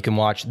go on. You can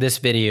watch this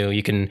video,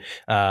 you can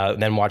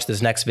then watch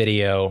this next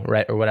video,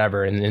 right, or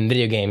whatever. And in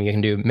video game, you can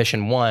do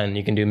mission 1,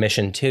 you can do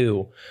mission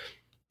 2.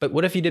 But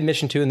what if you did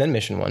mission 2 and then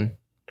mission 1,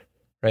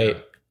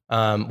 right?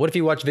 Yeah. What if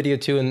you watch video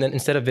 2 and then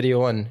instead of video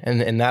 1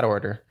 in that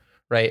order,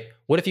 right?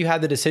 What if you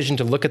had the decision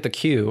to look at the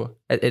queue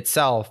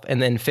itself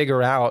and then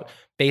figure out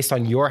based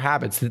on your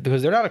habits,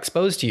 because they're not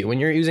exposed to you. When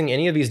you're using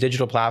any of these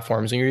digital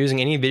platforms, when you're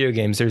using any video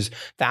games, there's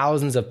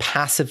thousands of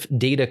passive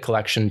data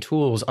collection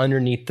tools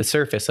underneath the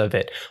surface of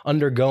it,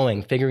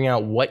 figuring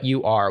out what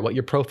you are, what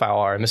your profile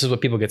are. And this is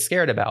what people get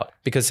scared about,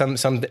 because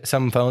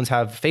some phones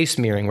have face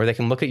mirroring where they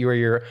can look at you where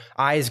your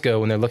eyes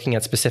go when they're looking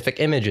at specific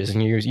images,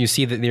 and you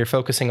see that they're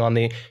focusing on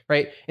the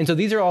right. And so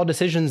these are all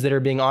decisions that are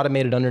being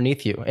automated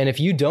underneath you. And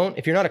if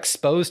you're not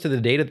exposed to the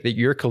data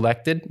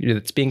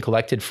that's being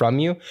collected from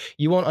you,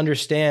 you won't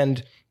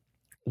understand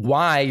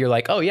why you're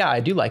like, oh yeah, I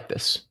do like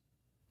this.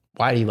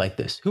 Why do you like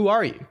this? Who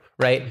are you?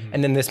 right?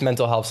 And then this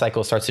mental health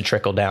cycle starts to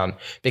trickle down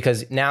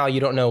because now you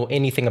don't know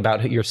anything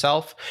about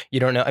yourself. You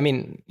don't know. I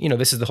mean,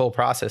 this is the whole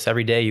process.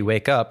 Every day you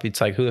wake up,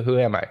 it's like, who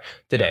am I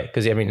today?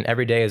 Because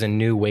every day is a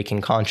new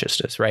waking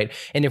consciousness, right?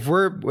 And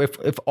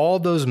if all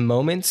those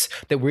moments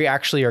that we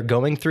actually are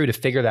going through to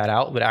figure that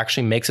out, what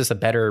actually makes us a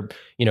better,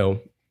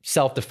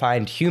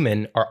 self-defined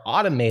human are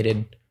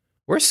automated,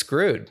 we're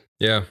screwed.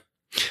 Yeah.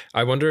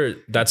 I wonder,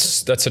 that's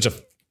such a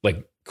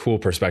cool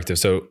perspective.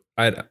 So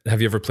have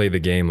you ever played the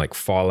game like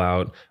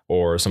Fallout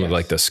or some of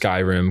like the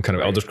Skyrim kind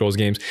of Elder Scrolls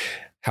games?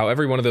 How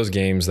every one of those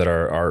games that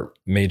are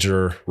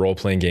major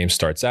role-playing games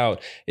starts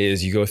out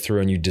is you go through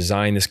and you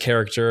design this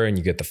character and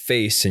you get the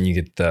face and you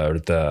get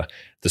the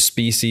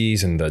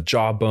species and the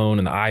jawbone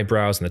and the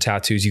eyebrows and the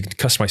tattoos. You can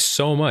customize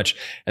so much.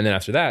 And then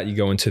after that, you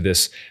go into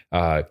this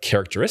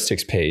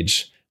characteristics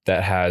page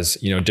that has,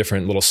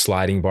 different little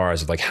sliding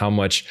bars of like how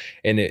much,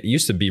 and it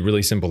used to be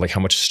really simple, like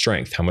how much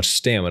strength, how much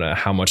stamina,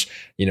 how much,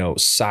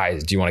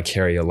 size do you want to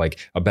carry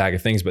a bag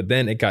of things? But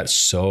then it got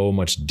so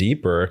much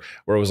deeper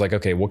where it was like,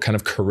 okay, what kind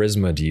of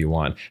charisma do you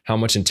want? How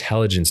much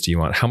intelligence do you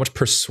want? How much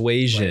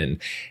persuasion?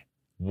 Right.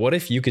 What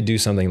if you could do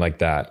something like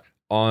that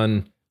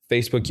on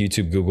Facebook,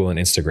 YouTube, Google, and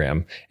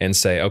Instagram and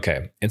say,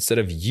 okay, instead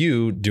of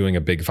you doing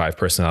a Big Five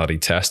personality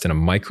test in a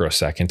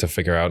microsecond to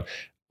figure out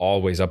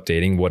always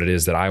updating what it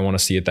is that I want to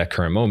see at that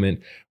current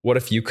moment, what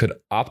if you could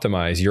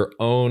optimize your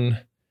own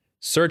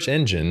search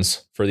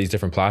engines for these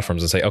different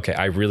platforms and say, okay,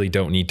 I really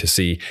don't need to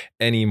see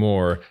any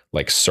more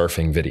like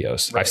surfing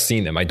videos. Right. I've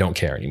seen them. I don't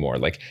care anymore.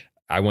 Like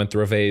I went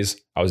through a phase,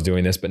 I was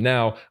doing this, but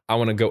now I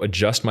want to go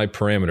adjust my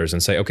parameters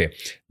and say, okay,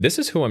 this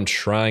is who I'm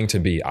trying to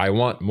be. I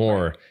want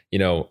more,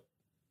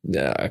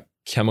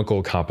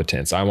 chemical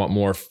competence. I want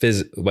more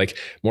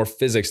more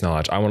physics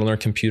knowledge. I want to learn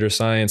computer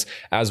science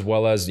as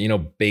well as,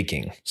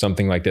 baking,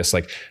 something like this.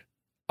 Like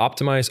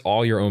optimize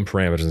all your own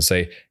parameters and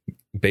say,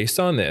 based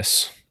on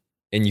this,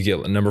 and you get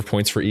a number of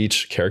points for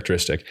each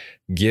characteristic,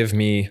 give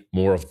me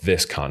more of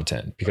this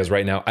content. Because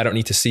right now I don't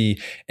need to see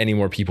any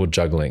more people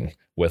juggling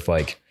with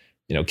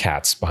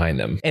cats behind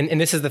them. And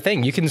this is the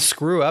thing, you can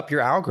screw up your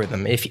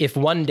algorithm. If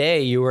one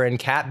day you were in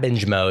cat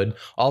binge mode,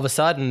 all of a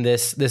sudden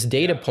this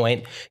data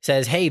point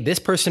says, hey, this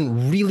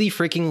person really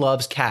freaking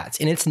loves cats.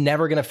 And it's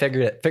never going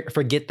to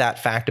forget that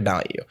fact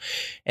about you.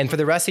 And for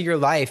the rest of your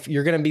life,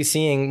 you're going to be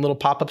seeing little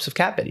pop-ups of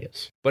cat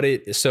videos.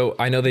 But so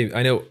I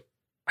know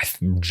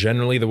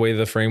generally the way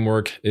the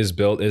framework is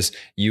built is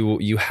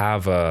you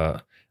have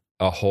a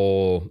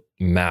whole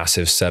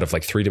massive set of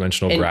like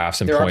three-dimensional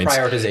graphs and points.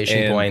 There are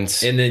prioritization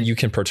points. And then you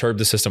can perturb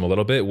the system a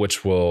little bit,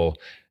 which will,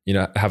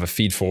 have a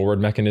feed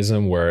forward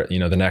mechanism where,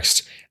 the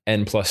next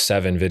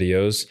N+7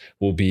 videos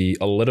will be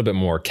a little bit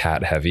more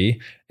cat heavy.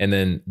 And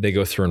then they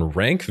go through and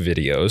rank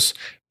videos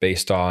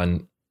based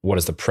on what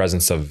is the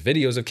presence of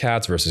videos of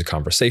cats versus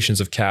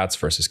conversations of cats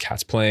versus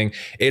cats playing.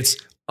 It's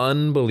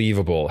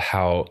unbelievable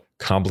how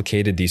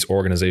complicated these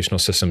organizational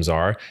systems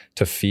are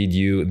to feed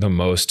you the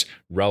most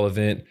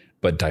relevant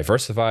but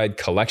diversified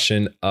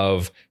collection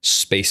of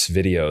space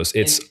videos.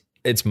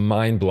 It's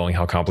mind-blowing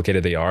how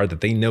complicated they are,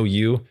 that they know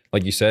you,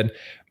 like you said,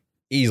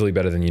 easily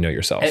better than you know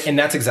yourself. And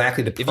that's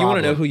exactly the problem. If you want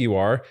to know who you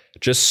are,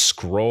 just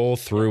scroll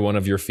through one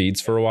of your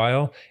feeds for a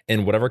while,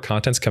 and whatever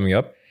content's coming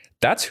up,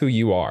 that's who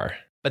you are.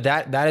 But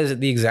that is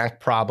the exact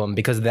problem,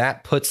 because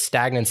that puts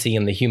stagnancy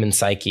in the human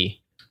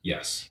psyche.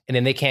 Yes. And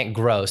then they can't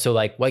grow. So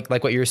like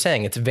what you were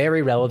saying, it's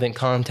very relevant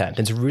content.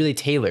 It's really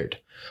tailored.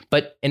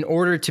 But in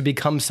order to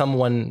become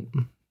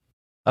someone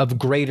of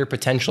greater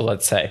potential,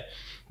 let's say,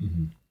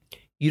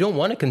 you don't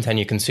want to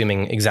continue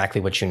consuming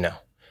exactly what you know.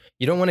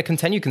 You don't want to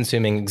continue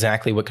consuming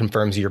exactly what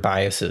confirms your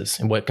biases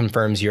and what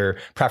confirms your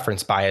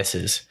preference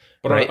biases.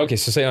 But right? Okay,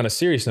 so say on a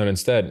serious note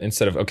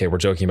instead of, okay, we're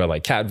joking about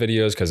like cat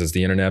videos because it's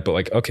the internet, but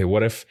like, okay,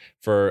 what if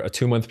for a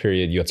 2-month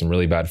period you had some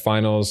really bad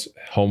finals,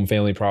 home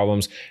family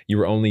problems, you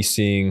were only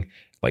seeing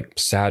like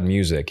sad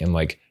music and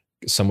like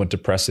somewhat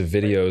depressive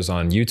videos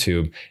on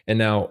YouTube, and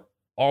now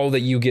all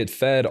that you get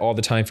fed all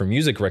the time from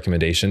music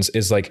recommendations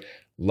is like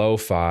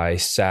lo-fi,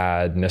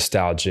 sad,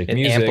 nostalgic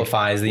music. It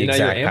amplifies the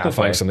exact you're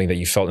amplifying something that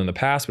you felt in the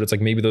past, but it's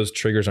like maybe those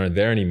triggers aren't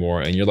there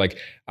anymore. And you're like,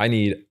 I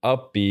need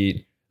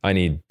upbeat, I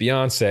need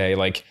Beyonce,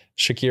 like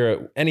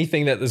Shakira,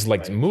 anything that is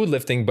like mood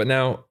lifting, but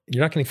now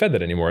you're not getting fed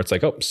that anymore. It's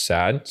like, oh,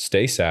 sad,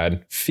 stay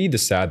sad, feed the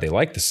sad. They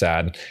like the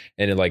sad.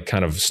 And it like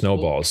kind of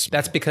snowballs.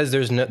 That's because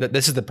this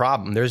is the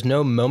problem. There's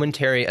no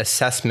momentary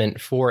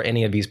assessment for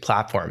any of these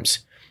platforms.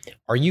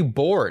 Are you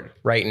bored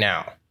right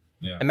now?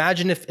 Yeah.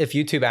 Imagine if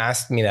YouTube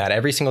asked me that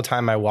every single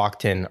time I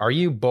walked in, are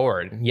you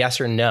bored?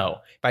 Yes or no?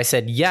 If I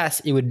said yes,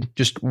 it would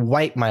just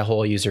wipe my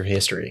whole user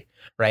history,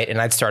 right?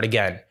 And I'd start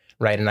again,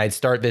 right? And I'd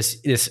start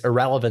this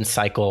irrelevance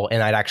cycle,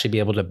 and I'd actually be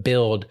able to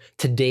build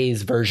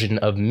today's version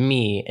of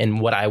me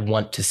and what I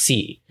want to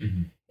see.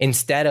 Mm-hmm.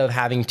 Instead of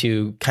having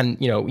to,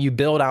 you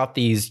build out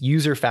these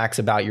user facts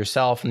about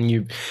yourself, and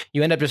you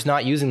end up just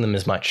not using them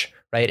as much,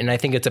 right? And I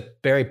think it's a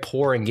very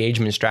poor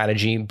engagement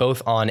strategy,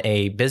 both on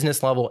a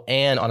business level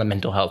and on a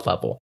mental health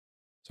level.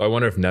 So I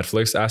wonder if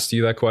Netflix asked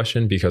you that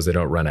question because they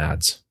don't run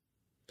ads.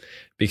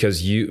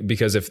 Because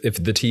if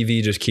the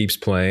TV just keeps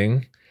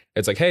playing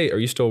It's like, hey, are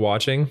you still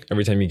watching?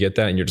 Every time you get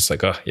that and you're just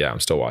like, oh yeah,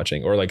 I'm still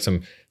watching. Or like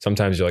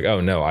sometimes you're like,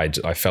 oh no, I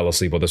fell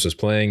asleep while this was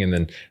playing. And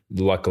then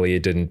luckily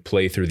it didn't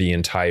play through the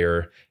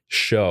entire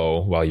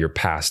show while you're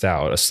passed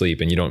out asleep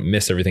and you don't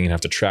miss everything and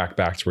have to track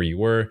back to where you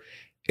were.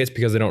 It's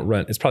because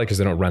it's probably because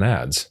they don't run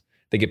ads.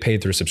 They get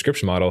paid through a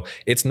subscription model.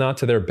 It's not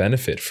to their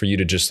benefit for you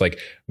to just like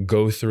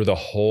go through the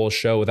whole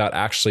show without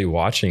actually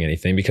watching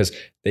anything, because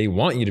they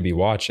want you to be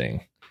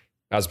watching,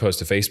 as opposed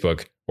to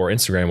Facebook or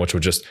Instagram, which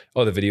would just,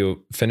 oh, the video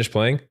finished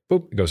playing,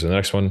 boop, it goes to the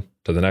next one,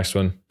 to the next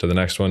one, to the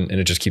next one, and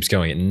it just keeps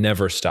going. It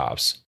never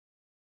stops.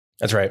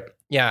 That's right.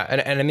 Yeah.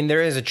 And I mean,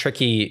 there is a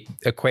tricky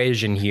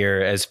equation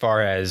here as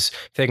far as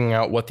figuring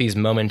out what these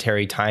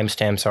momentary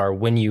timestamps are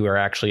when you are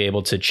actually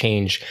able to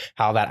change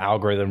how that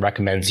algorithm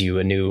recommends you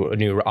a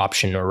new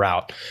option or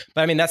route.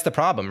 But I mean, that's the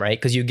problem, right?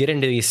 Because you get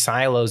into these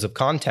silos of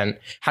content.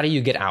 How do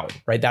you get out,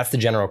 right? That's the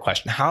general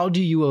question. How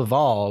do you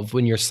evolve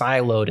when you're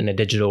siloed in a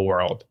digital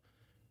world?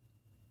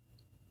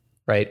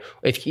 Right?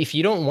 If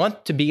you don't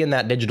want to be in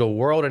that digital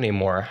world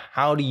anymore,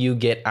 how do you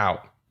get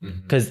out?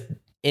 Because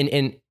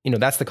in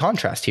that's the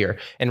contrast here.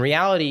 In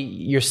reality,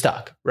 you're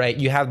stuck, right?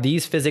 You have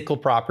these physical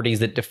properties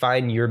that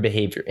define your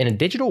behavior. In a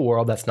digital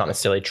world, that's not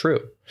necessarily true.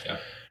 Yeah.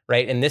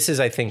 Right. And this is,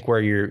 I think,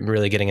 where you're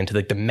really getting into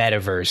like the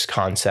metaverse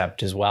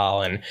concept as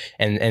well,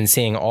 and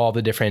seeing all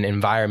the different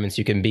environments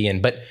you can be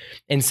in. But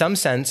in some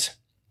sense,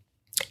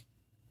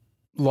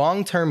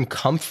 long-term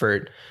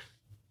comfort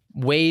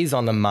weighs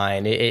on the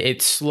mind.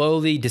 It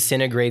slowly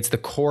disintegrates the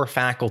core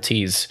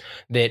faculties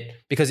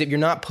because if you're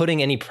not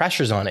putting any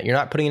pressures on it, you're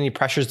not putting any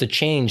pressures to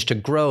change, to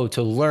grow,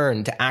 to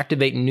learn, to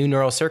activate new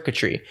neural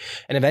circuitry.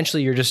 And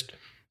eventually you're just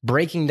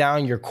breaking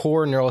down your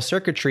core neural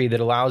circuitry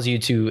that allows you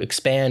to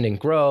expand and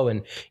grow.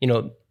 And,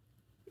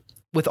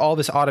 with all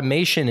this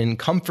automation and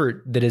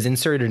comfort that is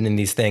inserted in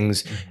these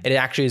things, it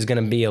actually is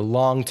going to be a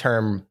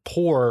long-term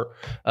poor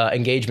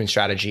engagement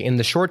strategy. In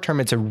the short term,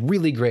 it's a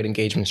really great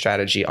engagement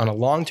strategy. On a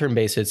long-term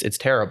basis, it's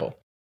terrible.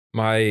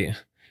 My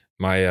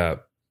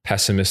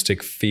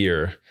pessimistic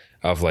fear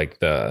of like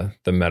the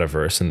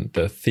metaverse and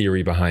the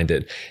theory behind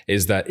it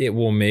is that it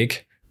will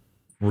make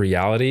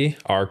reality,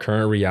 our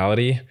current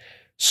reality,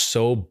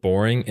 so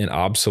boring and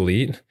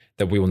obsolete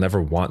that we will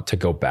never want to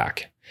go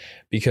back.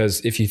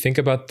 Because if you think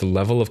about the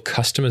level of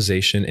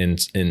customization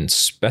and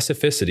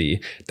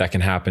specificity that can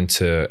happen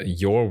to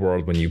your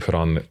world when you put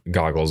on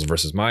goggles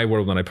versus my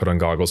world when I put on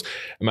goggles,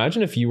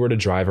 imagine if you were to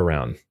drive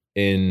around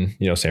in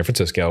San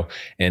Francisco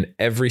and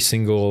every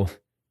single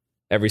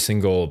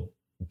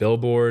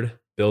billboard,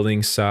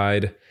 building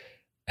side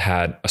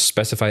had a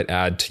specified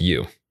ad to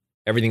you.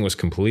 Everything was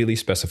completely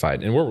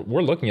specified, and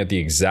we're looking at the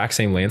exact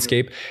same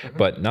landscape.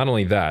 But not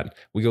only that,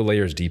 we go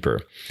layers deeper.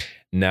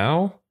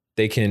 Now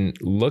they can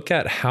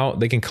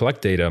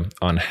collect data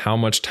on how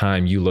much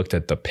time you looked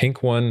at the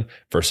pink one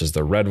versus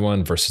the red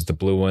one versus the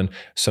blue one.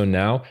 So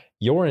now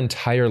your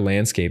entire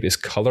landscape is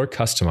color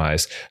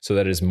customized so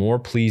that it is more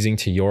pleasing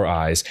to your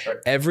eyes. Right.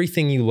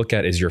 Everything you look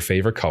at is your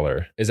favorite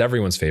color, is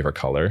everyone's favorite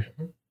color.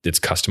 It's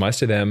customized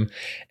to them.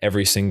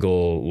 Every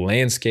single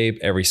landscape,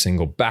 every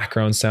single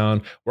background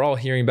sound. We're all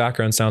hearing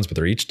background sounds, but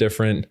they're each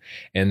different.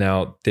 And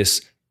now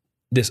this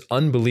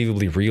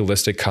unbelievably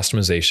realistic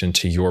customization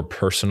to your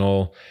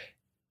personal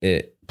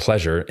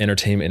pleasure,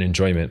 entertainment, and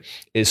enjoyment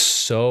is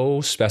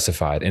so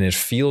specified, and it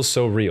feels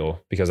so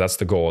real, because that's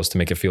the goal, is to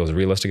make it feel as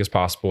realistic as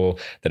possible,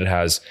 that it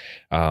has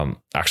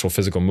actual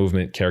physical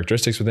movement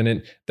characteristics within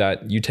it,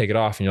 that you take it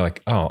off and you're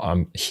like, oh,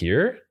 I'm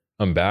here,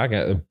 I'm back.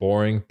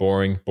 Boring.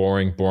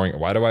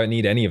 Why do I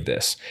need any of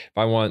this? If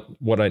I want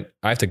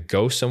I have to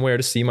go somewhere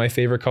to see my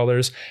favorite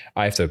colors.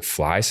 I have to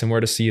fly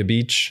somewhere to see a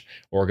beach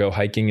or go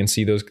hiking and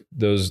see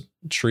those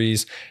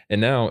trees.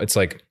 And now it's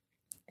like,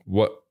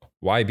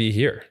 why be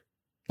here?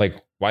 Like,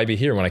 why be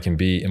here when I can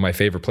be in my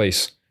favorite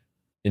place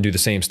and do the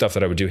same stuff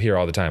that I would do here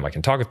all the time? I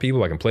can talk with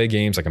people, I can play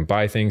games, I can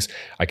buy things,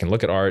 I can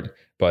look at art,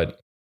 but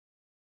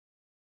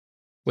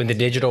when the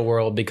digital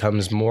world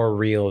becomes more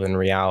real than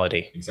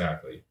reality.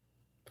 Exactly.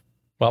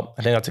 Well,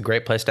 I think that's a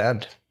great place to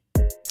end.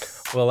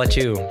 We'll let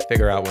you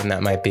figure out when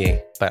that might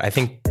be. But I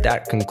think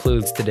that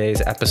concludes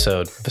today's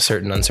episode of the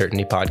Certain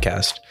Uncertainty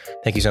podcast.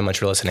 Thank you so much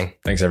for listening.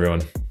 Thanks,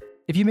 everyone.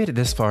 If you made it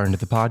this far into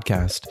the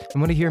podcast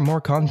and want to hear more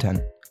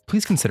content,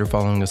 please consider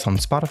following us on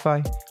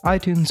Spotify,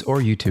 iTunes, or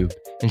YouTube,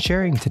 and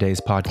sharing today's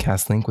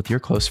podcast link with your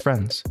close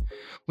friends.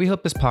 We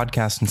hope this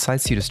podcast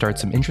incites you to start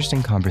some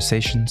interesting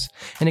conversations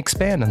and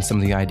expand on some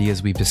of the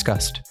ideas we've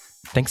discussed.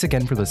 Thanks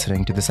again for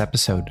listening to this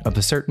episode of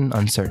the Certain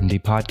Uncertainty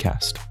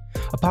podcast,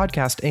 a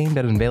podcast aimed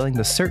at unveiling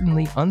the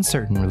certainly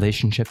uncertain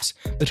relationships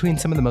between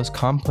some of the most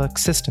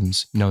complex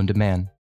systems known to man.